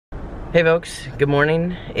Hey folks, good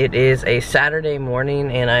morning. It is a Saturday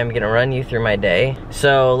morning and I'm gonna run you through my day.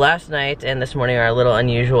 So last night and this morning are a little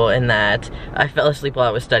unusual in that I fell asleep while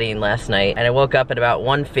I was studying last night and I woke up at about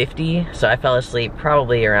 1:50, so I fell asleep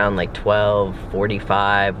probably around like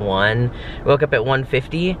 12:45, 1. Woke up at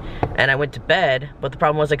 1:50 and I went to bed, but the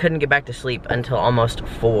problem was I couldn't get back to sleep until almost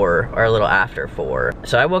 4 or a little after 4.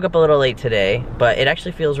 So I woke up a little late today, but it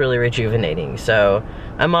actually feels really rejuvenating. So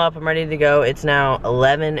I'm up, I'm ready to go. It's now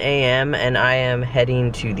 11 a.m. and I am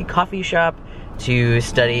heading to the coffee shop to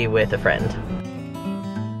study with a friend.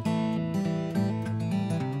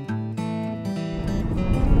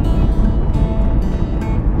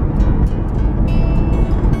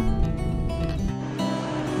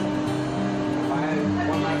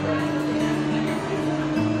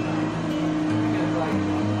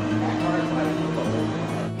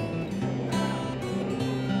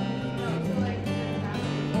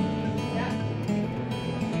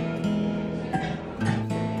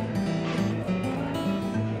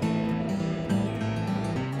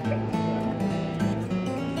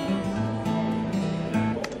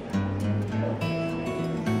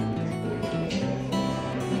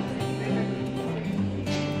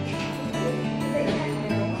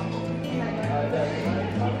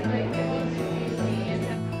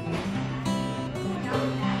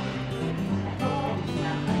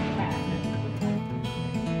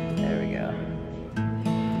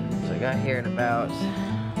 Got here at about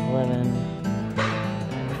 11.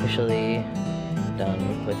 I'm officially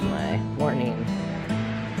done with my morning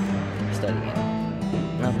studying.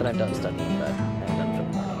 Not that I've done studying, but I'm done for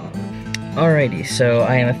the morning. Alrighty, so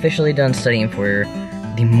I am officially done studying for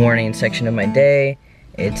the morning section of my day.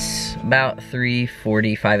 It's about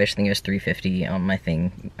 3:45-ish, I think it was 3:50 on my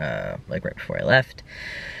thing, like right before I left.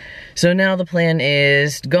 So now the plan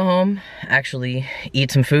is to go home, actually eat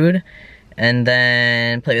some food, and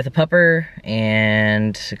then play with the pupper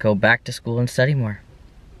and go back to school and study more.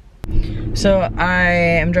 So I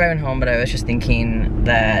am driving home, but I was just thinking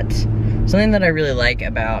that something that I really like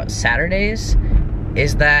about Saturdays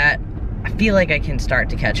is that I feel like I can start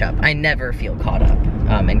to catch up. I never feel caught up,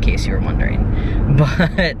 in case you were wondering.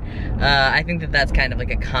 But I think that that's kind of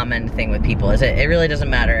like a common thing with people, is it really doesn't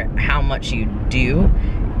matter how much you do,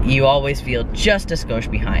 you always feel just a skosh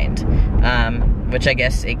behind, which I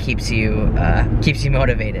guess it keeps you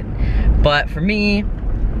motivated. But for me,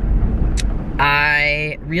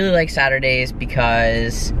 I really like Saturdays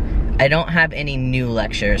because I don't have any new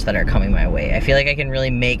lectures that are coming my way. I feel like I can really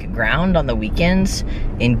make ground on the weekends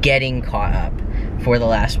in getting caught up for the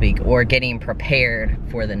last week or getting prepared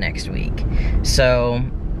for the next week. So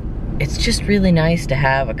it's just really nice to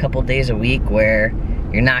have a couple days a week where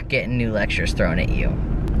you're not getting new lectures thrown at you.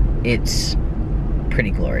 It's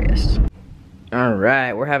pretty glorious. All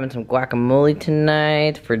right, we're having some guacamole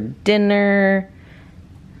tonight for dinner.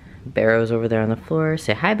 Barrow's over there on the floor.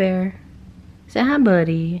 Say hi, Bear. Say hi,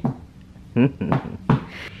 buddy. I'm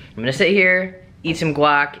gonna sit here, eat some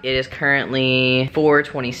guac. It is currently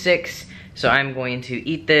 4:26, so I'm going to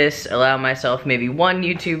eat this, allow myself maybe one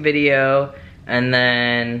YouTube video, and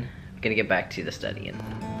then I'm gonna get back to the studying.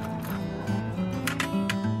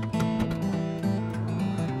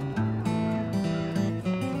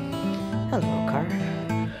 Hello, car.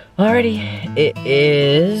 Alrighty, it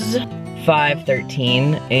is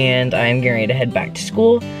 5:13 and I'm getting ready to head back to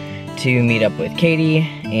school to meet up with Katie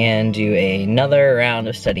and do another round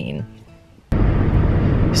of studying.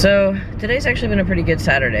 So today's actually been a pretty good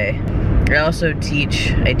Saturday. I also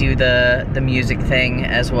teach, I do the music thing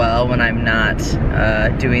as well when I'm not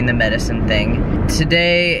doing the medicine thing.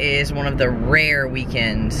 Today is one of the rare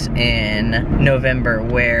weekends in November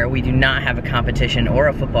where we do not have a competition or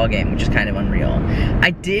a football game, which is kind of unreal.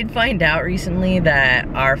 I did find out recently that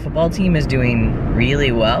our football team is doing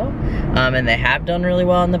really well, and they have done really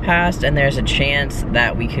well in the past, and there's a chance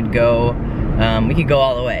that we could go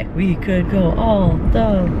all the way. We could go all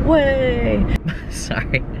the way.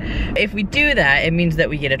 Sorry. If we do that, it means that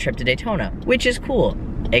we get a trip to Daytona, which is cool.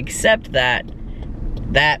 Except that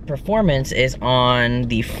that performance is on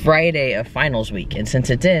the Friday of finals week. And since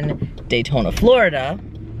it's in Daytona, Florida,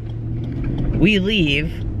 we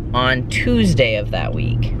leave on Tuesday of that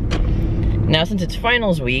week. Now, since it's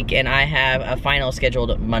finals week and I have a final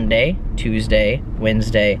scheduled Monday, Tuesday,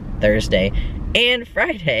 Wednesday, Thursday, and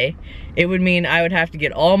Friday, it would mean I would have to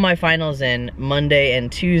get all my finals in Monday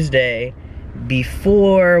and Tuesday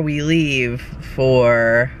before we leave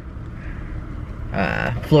for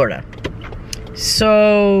Florida.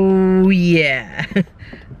 So yeah,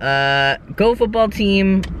 go football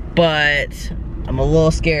team, but I'm a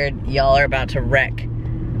little scared y'all are about to wreck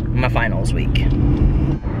my finals week.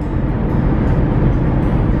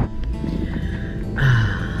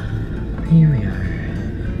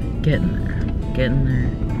 Getting there, getting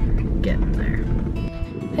there, getting there.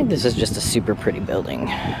 I think this is just a super pretty building.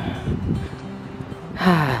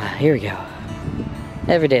 Here we go.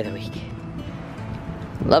 Every day of the week.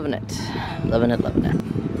 Loving it, loving it, loving it.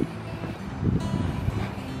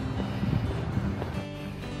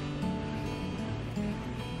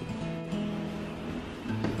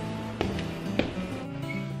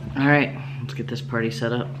 All right, let's get this party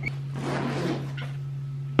set up.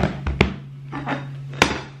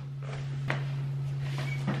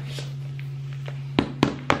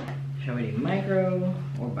 Shall we do micro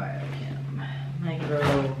or biochem?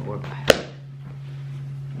 Micro or bio?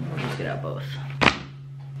 We'll just get out both.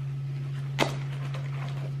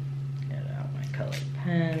 Get out my colored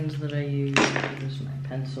pens that I use, my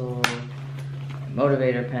pencil, my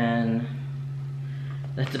motivator pen.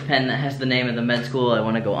 That's a pen that has the name of the med school I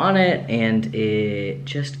want to go on it, and it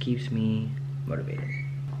just keeps me motivated.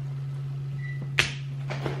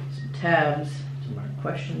 Some tabs to mark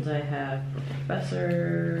questions I have for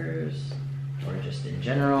professors, or just in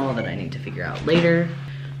general that I need to figure out later.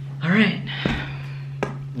 All right,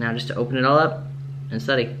 now just to open it all up and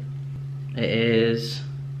study. It is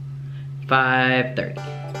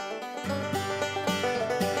 5:30.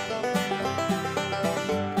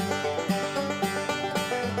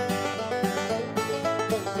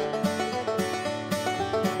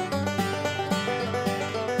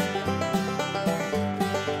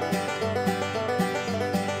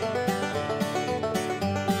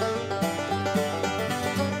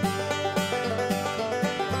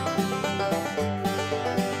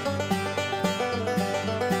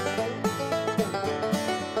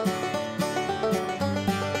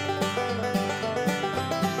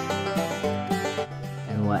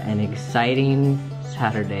 What an exciting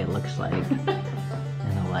Saturday looks like in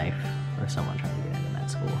the life of someone trying to get into med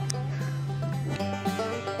school.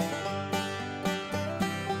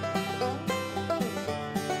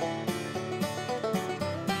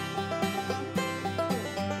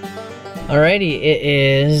 Alrighty, it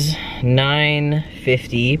is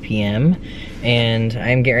 9:50 p.m. and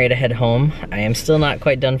I'm getting ready to head home. I am still not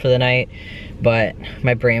quite done for the night, but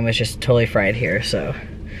my brain was just totally fried here, so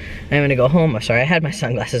I'm gonna go home. I'm sorry, I had my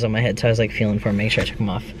sunglasses on my head, so I was like feeling for them, make sure I took them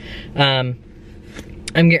off. I'm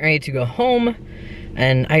getting ready to go home,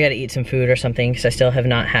 and I gotta eat some food or something, because I still have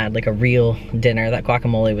not had like a real dinner. That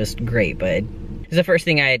guacamole was great, but it's the first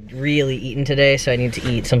thing I had really eaten today, so I need to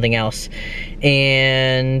eat something else.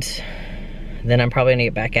 And then I'm probably gonna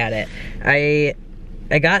get back at it. I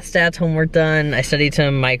got stats homework done, I studied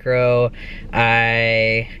some micro,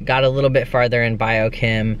 I got a little bit farther in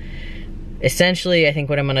biochem. Essentially, I think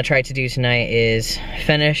what I'm gonna try to do tonight is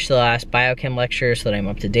finish the last biochem lecture so that I'm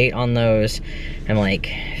up to date on those. I'm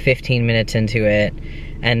like 15 minutes into it,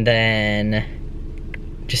 and then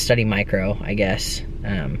just study micro, I guess.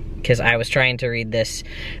 Because I was trying to read this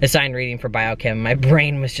assigned reading for biochem. My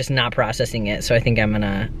brain was just not processing it, so I think I'm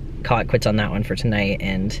gonna call it quits on that one for tonight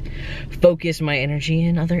and focus my energy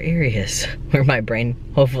in other areas where my brain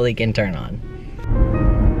hopefully can turn on.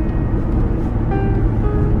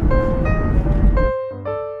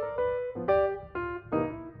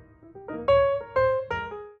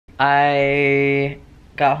 I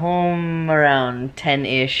got home around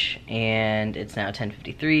 10-ish, and it's now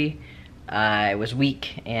 10:53. I was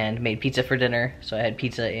weak and made pizza for dinner, so I had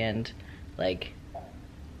pizza and, like,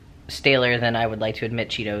 staler than I would like to admit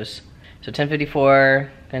Cheetos. So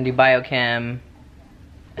 10:54, gonna do biochem,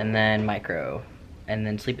 and then micro, and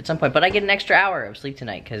then sleep at some point. But I get an extra hour of sleep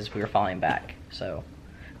tonight because we were falling back, so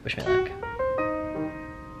wish me luck.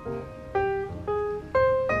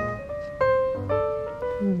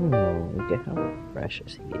 Look at how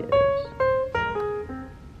precious he is.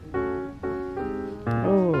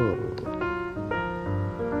 Oh. Look at him.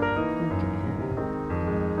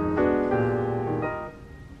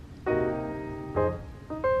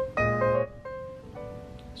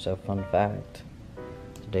 So fun fact,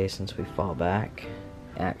 today since we fall back,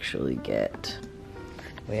 we actually get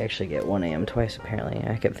 1 a.m. twice apparently.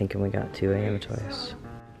 I kept thinking we got 2 a.m. twice.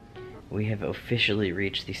 We have officially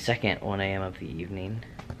reached the second 1 a.m. of the evening.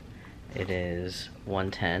 It is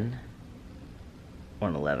 1:10,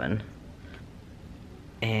 1:11,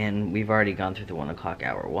 and we've already gone through the 1 o'clock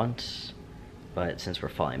hour once, but since we're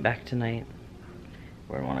falling back tonight,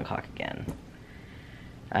 we're at 1 o'clock again.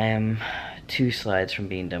 I am 2 slides from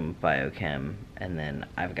being done with biochem, and then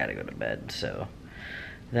I've got to go to bed, so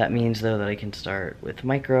that means though that I can start with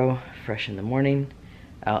micro fresh in the morning.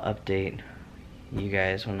 I'll update you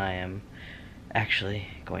guys when I am actually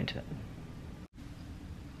going to bed.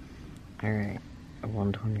 Alright,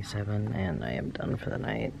 1:27, and I am done for the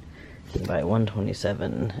night. And by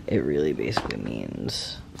 1:27, it really basically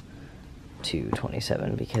means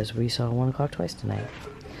 2:27 because we saw 1 o'clock twice tonight.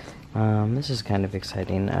 This is kind of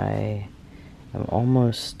exciting. I am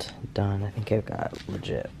almost done. I think I've got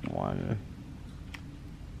legit one.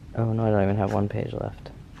 Oh no, I don't even have 1 page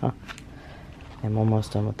left. Huh. I'm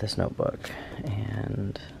almost done with this notebook,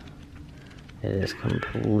 and it is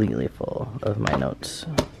completely full of my notes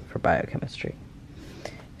for biochemistry.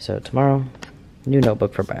 So tomorrow, new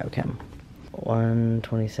notebook for biochem.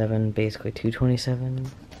 1:27, basically 2:27,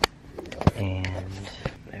 and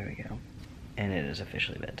there we go. And it is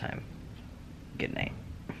officially bedtime. Good night.